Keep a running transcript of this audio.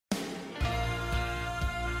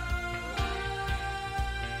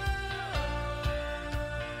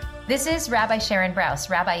This is Rabbi Sharon Brous,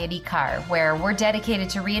 Rabbi at IKAR, where we're dedicated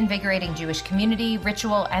to reinvigorating Jewish community,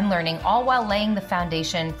 ritual, and learning, all while laying the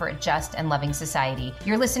foundation for a just and loving society.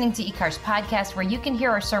 You're listening to IKAR's podcast, where you can hear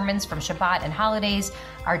our sermons from Shabbat and holidays,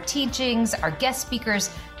 our teachings, our guest speakers,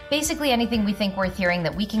 basically anything we think worth hearing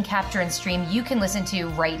that we can capture and stream, you can listen to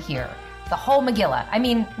right here. The whole Megillah. I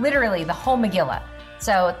mean, literally the whole Megillah.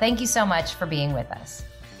 So thank you so much for being with us.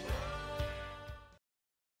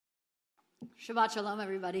 Shabbat Shalom,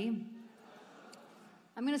 everybody.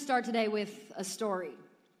 I'm going to start today with a story.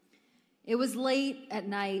 It was late at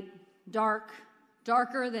night, dark,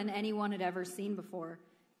 darker than anyone had ever seen before,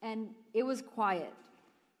 and it was quiet.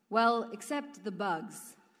 Well, except the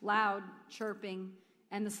bugs, loud chirping,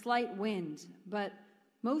 and the slight wind, but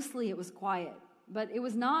mostly it was quiet. But it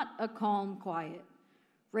was not a calm quiet.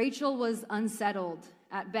 Rachel was unsettled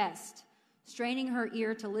at best, straining her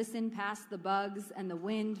ear to listen past the bugs and the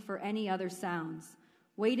wind for any other sounds,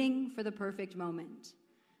 waiting for the perfect moment.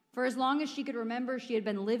 For as long as she could remember, she had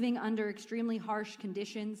been living under extremely harsh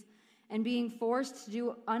conditions and being forced to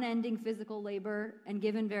do unending physical labor and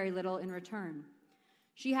given very little in return.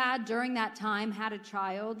 She had, during that time, had a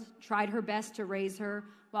child, tried her best to raise her,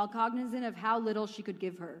 while cognizant of how little she could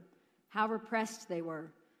give her, how repressed they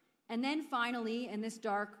were. And then finally, in this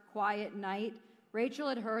dark, quiet night, Rachel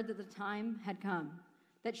had heard that the time had come,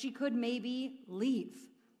 that she could maybe leave,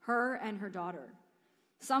 her and her daughter.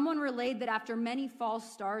 Someone relayed that after many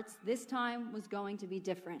false starts, this time was going to be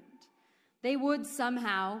different. They would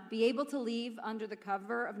somehow be able to leave under the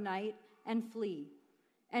cover of night and flee,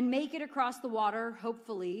 and make it across the water,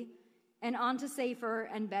 hopefully, and onto safer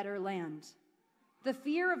and better land. The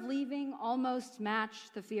fear of leaving almost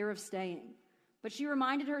matched the fear of staying. But she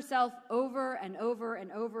reminded herself over and over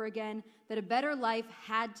and over again that a better life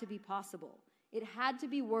had to be possible. It had to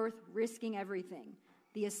be worth risking everything.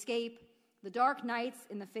 The escape, the dark nights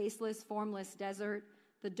in the faceless, formless desert,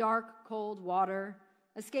 the dark, cold water,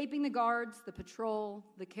 escaping the guards, the patrol,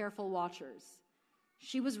 the careful watchers.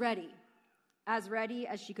 She was ready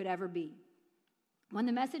as she could ever be. When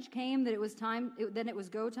the message came that it was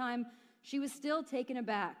go time, she was still taken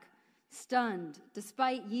aback, stunned,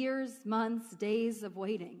 despite years, months, days of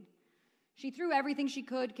waiting. She threw everything she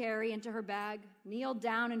could carry into her bag, kneeled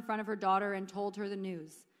down in front of her daughter, and told her the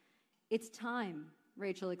news. "It's time,"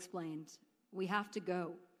 Rachel explained. "We have to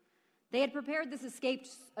go." They had prepared this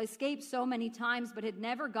escape so many times, but had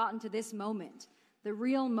never gotten to this moment, the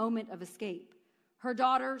real moment of escape. Her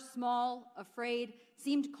daughter, small, afraid,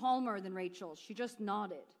 seemed calmer than Rachel. She just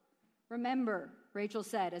nodded. "Remember," Rachel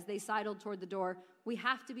said as they sidled toward the door, "we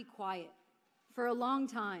have to be quiet for a long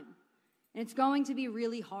time, and it's going to be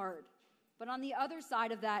really hard. But on the other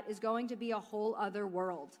side of that is going to be a whole other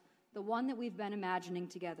world, the one that we've been imagining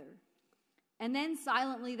together." And then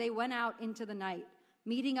silently they went out into the night,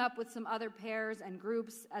 meeting up with some other pairs and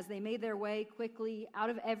groups as they made their way quickly out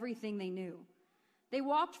of everything they knew. They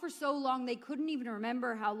walked for so long they couldn't even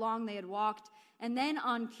remember how long they had walked, and then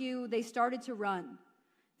on cue they started to run.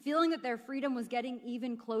 Feeling that their freedom was getting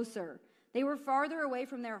even closer, they were farther away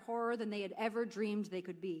from their horror than they had ever dreamed they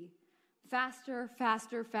could be. Faster,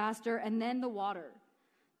 faster, faster, and then the water.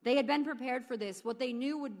 They had been prepared for this, what they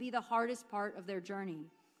knew would be the hardest part of their journey,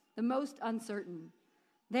 the most uncertain.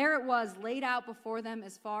 There it was, laid out before them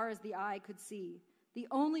as far as the eye could see. The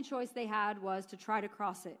only choice they had was to try to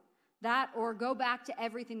cross it, that or go back to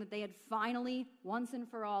everything that they had finally, once and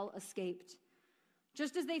for all, escaped.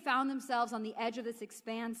 Just as they found themselves on the edge of this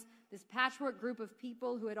expanse, this patchwork group of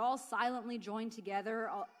people who had all silently joined together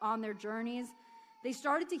on their journeys, they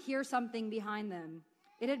started to hear something behind them.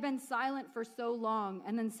 It had been silent for so long,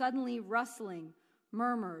 and then suddenly rustling,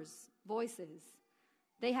 murmurs, voices.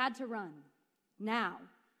 They had to run. Now.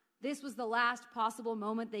 This was the last possible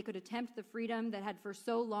moment they could attempt the freedom that had for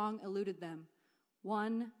so long eluded them.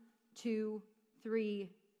 1, 2,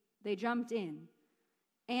 3, they jumped in.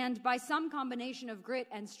 And by some combination of grit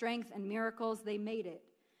and strength and miracles, they made it.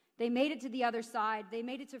 They made it to the other side. They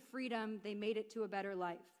made it to freedom. They made it to a better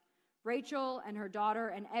life. Rachel and her daughter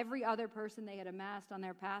and every other person they had amassed on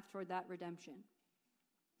their path toward that redemption.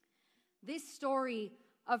 This story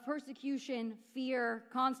of persecution, fear,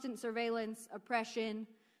 constant surveillance, oppression,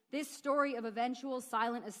 this story of eventual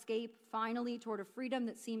silent escape finally toward a freedom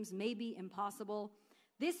that seems maybe impossible,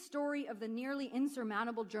 this story of the nearly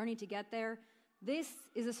insurmountable journey to get there, this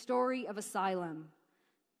is a story of asylum.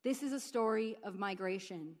 This is a story of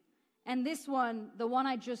migration. And this one, the one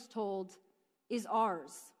I just told, is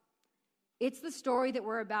ours. It's the story that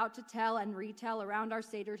we're about to tell and retell around our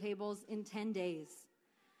Seder tables in 10 days.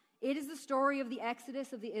 It is the story of the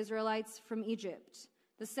exodus of the Israelites from Egypt,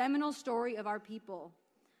 the seminal story of our people.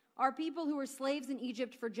 Our people who were slaves in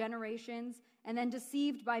Egypt for generations and then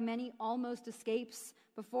deceived by many almost escapes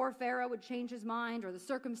before Pharaoh would change his mind or the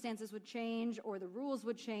circumstances would change or the rules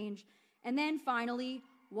would change. And then finally,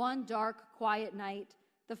 one dark, quiet night,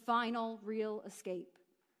 the final real escape.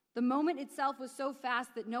 The moment itself was so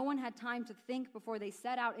fast that no one had time to think before they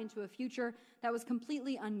set out into a future that was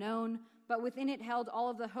completely unknown, but within it held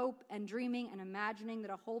all of the hope and dreaming and imagining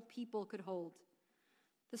that a whole people could hold.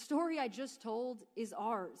 The story I just told is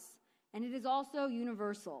ours, and it is also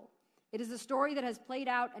universal. It is a story that has played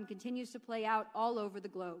out and continues to play out all over the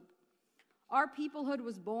globe. Our peoplehood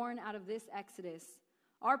was born out of this exodus.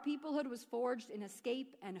 Our peoplehood was forged in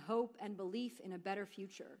escape and hope and belief in a better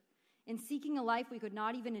future, in seeking a life we could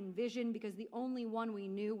not even envision because the only one we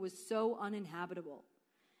knew was so uninhabitable.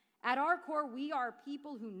 At our core, we are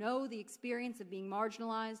people who know the experience of being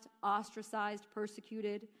marginalized, ostracized,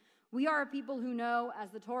 persecuted. We are a people who know,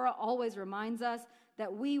 as the Torah always reminds us,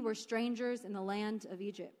 that we were strangers in the land of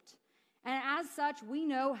Egypt. And as such, we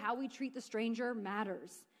know how we treat the stranger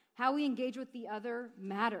matters. How we engage with the other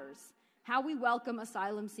matters. How we welcome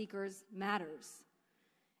asylum seekers matters.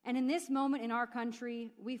 And in this moment in our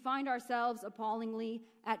country, we find ourselves appallingly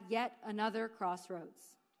at yet another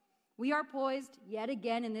crossroads. We are poised yet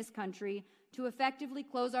again in this country to effectively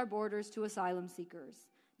close our borders to asylum seekers,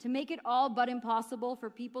 to make it all but impossible for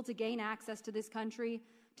people to gain access to this country,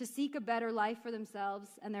 to seek a better life for themselves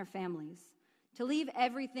and their families, to leave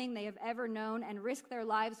everything they have ever known and risk their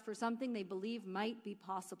lives for something they believe might be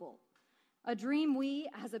possible. A dream we,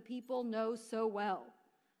 as a people, know so well.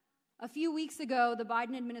 A few weeks ago, the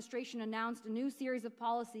Biden administration announced a new series of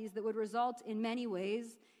policies that would result in many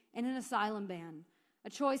ways in an asylum ban, a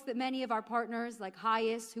choice that many of our partners, like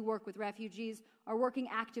HIAS, who work with refugees, are working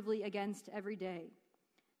actively against every day.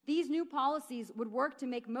 These new policies would work to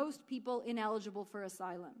make most people ineligible for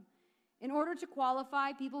asylum. In order to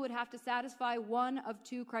qualify, people would have to satisfy one of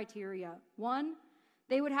two criteria. One,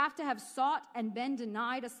 they would have to have sought and been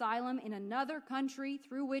denied asylum in another country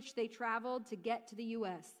through which they traveled to get to the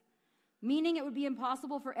U.S., meaning it would be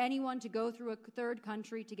impossible for anyone to go through a third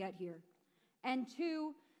country to get here. And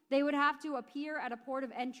two, they would have to appear at a port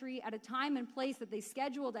of entry at a time and place that they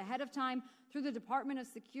scheduled ahead of time through the Department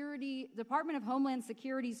of Homeland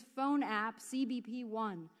Security's phone app,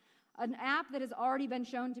 CBP-1, an app that has already been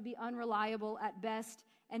shown to be unreliable at best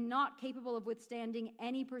and not capable of withstanding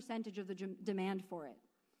any percentage of the demand for it.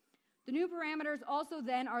 The new parameters also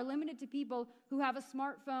then are limited to people who have a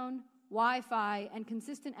smartphone, Wi-Fi, and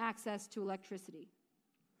consistent access to electricity.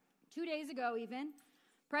 2 days ago even,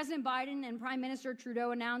 President Biden and Prime Minister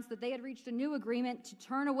Trudeau announced that they had reached a new agreement to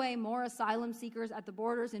turn away more asylum seekers at the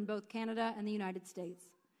borders in both Canada and the United States.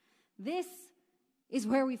 This is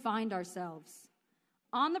where we find ourselves,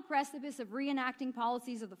 on the precipice of reenacting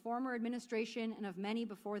policies of the former administration and of many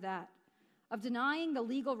before that, of denying the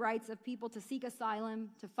legal rights of people to seek asylum,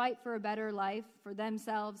 to fight for a better life for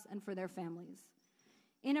themselves and for their families.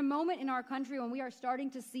 In a moment in our country when we are starting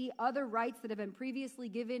to see other rights that have been previously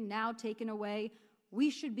given now taken away, we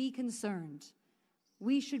should be concerned.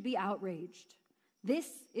 We should be outraged. This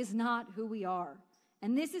is not who we are,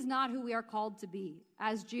 and this is not who we are called to be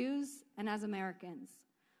as Jews and as Americans.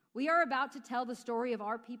 We are about to tell the story of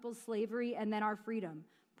our people's slavery and then our freedom,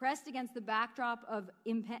 pressed against the backdrop of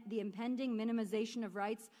the impending minimization of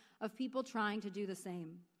rights of people trying to do the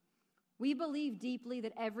same. We believe deeply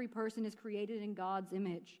that every person is created in God's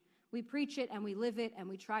image. We preach it and we live it and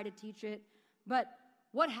we try to teach it. But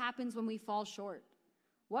what happens when we fall short?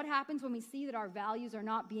 What happens when we see that our values are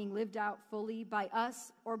not being lived out fully by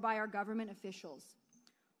us or by our government officials?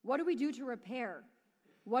 What do we do to repair?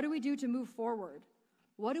 What do we do to move forward?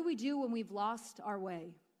 What do we do when we've lost our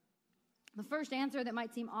way? The first answer that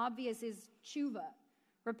might seem obvious is tshuva,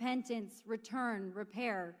 repentance, return,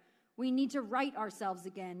 repair. We need to right ourselves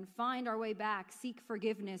again, find our way back, seek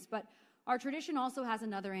forgiveness. But our tradition also has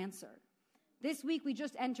another answer. This week, we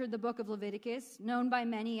just entered the book of Leviticus, known by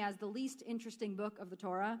many as the least interesting book of the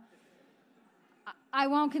Torah. I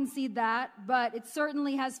won't concede that, but it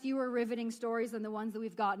certainly has fewer riveting stories than the ones that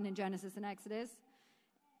we've gotten in Genesis and Exodus.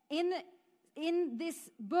 In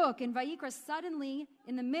this book, in Vayikra, suddenly,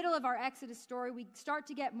 in the middle of our Exodus story, we start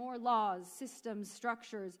to get more laws, systems,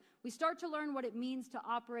 structures. We start to learn what it means to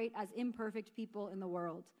operate as imperfect people in the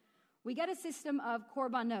world. We get a system of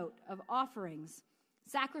korbanot, of offerings,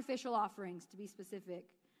 sacrificial offerings, to be specific.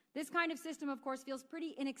 This kind of system, of course, feels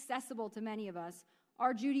pretty inaccessible to many of us.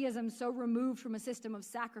 Our Judaism so removed from a system of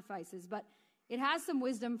sacrifices, but it has some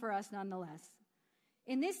wisdom for us nonetheless.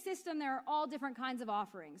 In this system, there are all different kinds of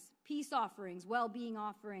offerings: peace offerings, well-being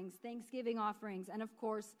offerings, thanksgiving offerings, and of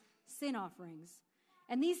course, sin offerings.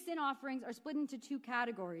 And these sin offerings are split into two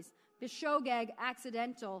categories: b'shogeg,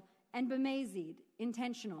 accidental, and b'mezid,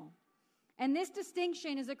 intentional. And this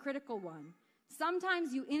distinction is a critical one.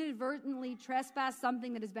 Sometimes you inadvertently trespass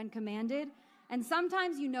something that has been commanded, and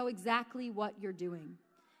sometimes you know exactly what you're doing.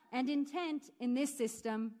 And intent in this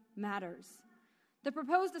system matters. The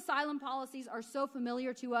proposed asylum policies are so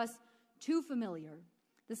familiar to us, too familiar.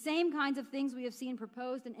 The same kinds of things we have seen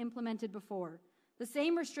proposed and implemented before. The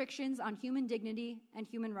same restrictions on human dignity and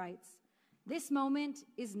human rights. This moment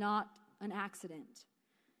is not an accident.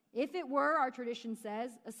 If it were, our tradition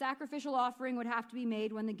says, a sacrificial offering would have to be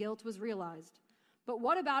made when the guilt was realized. But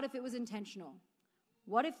what about if it was intentional?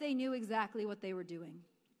 What if they knew exactly what they were doing?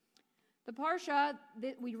 The parsha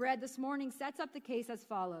that we read this morning sets up the case as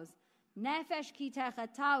follows. Nefesh ki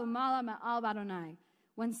techata umala ma'al baronai.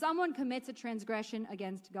 When someone commits a transgression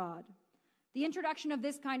against God. The introduction of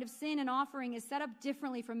this kind of sin and offering is set up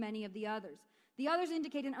differently from many of the others. The others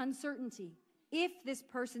indicate an uncertainty, if this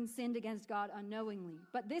person sinned against God unknowingly.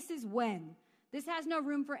 But this is when. This has no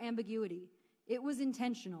room for ambiguity. It was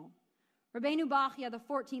intentional. Rabbeinu Bachya, the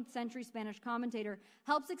 14th century Spanish commentator,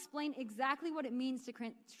 helps explain exactly what it means to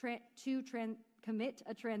commit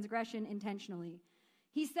a transgression intentionally.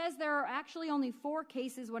 He says there are actually only 4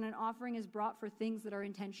 cases when an offering is brought for things that are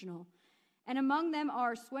intentional. And among them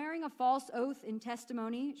are swearing a false oath in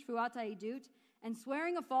testimony, shvuat ha'edut, and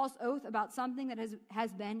swearing a false oath about something that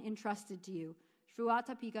has been entrusted to you, shvuat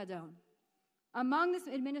ha'pikadon. Among this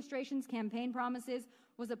administration's campaign promises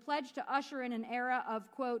was a pledge to usher in an era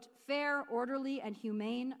of, quote, fair, orderly, and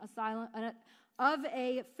humane asylum,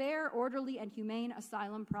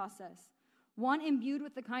 process. One imbued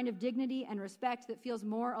with the kind of dignity and respect that feels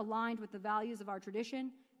more aligned with the values of our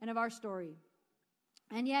tradition and of our story.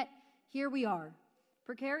 And yet, here we are,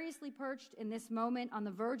 precariously perched in this moment on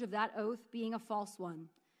the verge of that oath being a false one.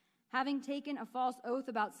 Having taken a false oath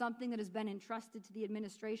about something that has been entrusted to the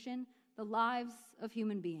administration, the lives of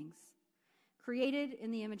human beings, created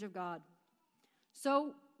in the image of God.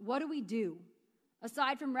 So, what do we do?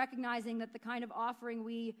 Aside from recognizing that the kind of offering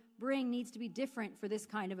we bring needs to be different for this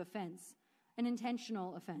kind of offense, an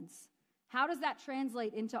intentional offense. How does that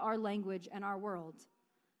translate into our language and our world?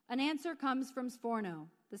 An answer comes from Sforno,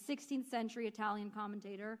 the 16th century Italian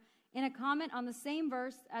commentator, in a comment on the same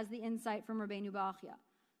verse as the insight from Rabbeinu Bachya.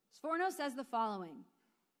 Sforno says the following: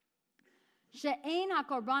 She'ein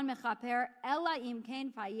hakorban mechaper ela im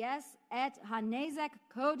ken fayes et hanezek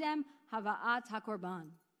kodem hava'at hakorban.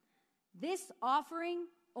 This offering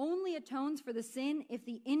only atones for the sin if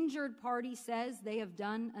the injured party says they have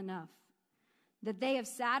done enough, that they have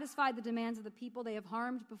satisfied the demands of the people they have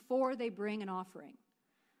harmed before they bring an offering.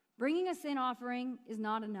 Bringing a sin offering is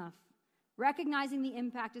not enough. Recognizing the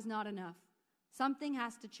impact is not enough. Something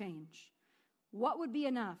has to change. What would be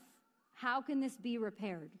enough? How can this be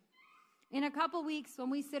repaired? In a couple weeks,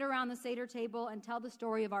 when we sit around the Seder table and tell the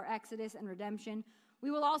story of our Exodus and redemption,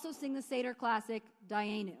 we will also sing the Seder classic,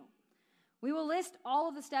 Dayenu. We will list all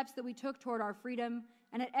of the steps that we took toward our freedom,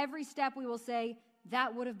 and at every step we will say,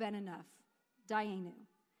 that would have been enough. Dayenu.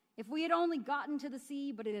 If we had only gotten to the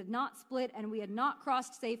sea, but it had not split and we had not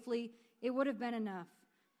crossed safely, it would have been enough.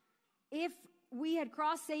 If we had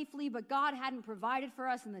crossed safely, but God hadn't provided for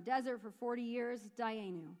us in the desert for 40 years,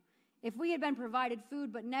 Dayenu. If we had been provided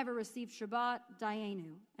food but never received Shabbat,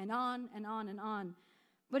 Dayenu. And on and on and on.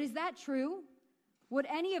 But is that true? Would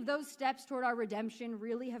any of those steps toward our redemption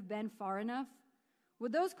really have been far enough?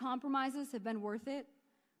 Would those compromises have been worth it?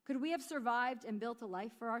 Could we have survived and built a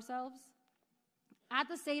life for ourselves? At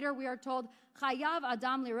the Seder, we are told, Chayav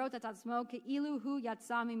Adam lirot et atzmo ke'ilu hu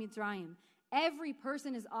yatsa miMitzrayim. Every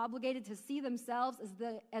person is obligated to see themselves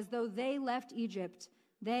as though they left Egypt,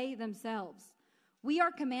 they themselves. We are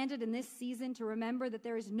commanded in this season to remember that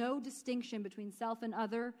there is no distinction between self and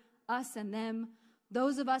other, us and them,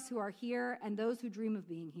 those of us who are here and those who dream of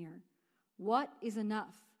being here. What is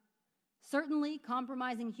enough? Certainly,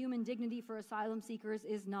 compromising human dignity for asylum seekers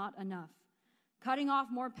is not enough. Cutting off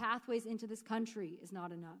more pathways into this country is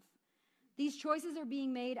not enough. These choices are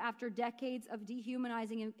being made after decades of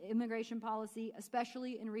dehumanizing immigration policy,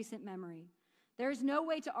 especially in recent memory. There is no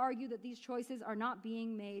way to argue that these choices are not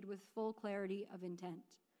being made with full clarity of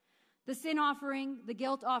intent. The sin offering, the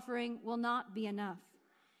guilt offering, will not be enough.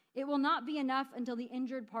 It will not be enough until the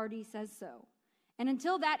injured party says so. And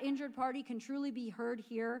until that injured party can truly be heard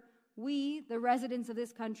here, we, the residents of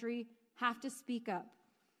this country, have to speak up.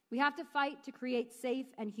 We have to fight to create safe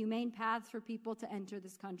and humane paths for people to enter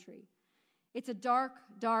this country. It's a dark,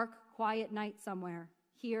 dark, quiet night somewhere,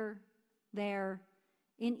 here, there,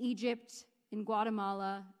 in Egypt, in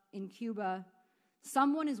Guatemala, in Cuba.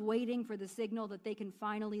 Someone is waiting for the signal that they can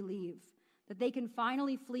finally leave, that they can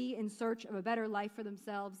finally flee in search of a better life for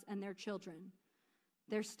themselves and their children.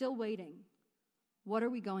 They're still waiting. What are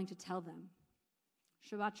we going to tell them?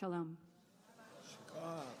 Shabbat Shalom.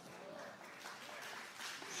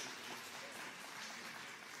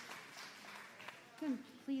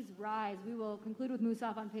 Please rise. We will conclude with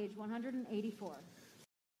Musaf on page 184.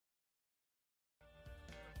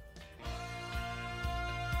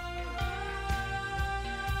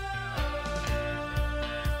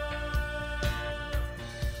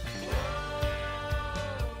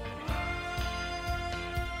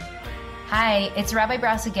 Hi, it's Rabbi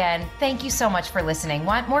Brous again. Thank you so much for listening.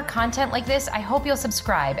 Want more content like this? I hope you'll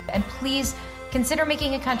subscribe. And please consider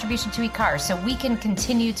making a contribution to IKAR so we can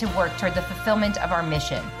continue to work toward the fulfillment of our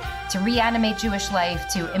mission, to reanimate Jewish life,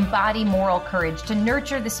 to embody moral courage, to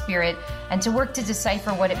nurture the spirit, and to work to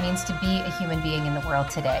decipher what it means to be a human being in the world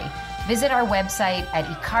today. Visit our website at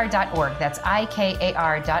ikar.org. That's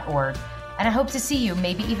IKAR.org. And I hope to see you,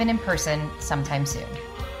 maybe even in person, sometime soon.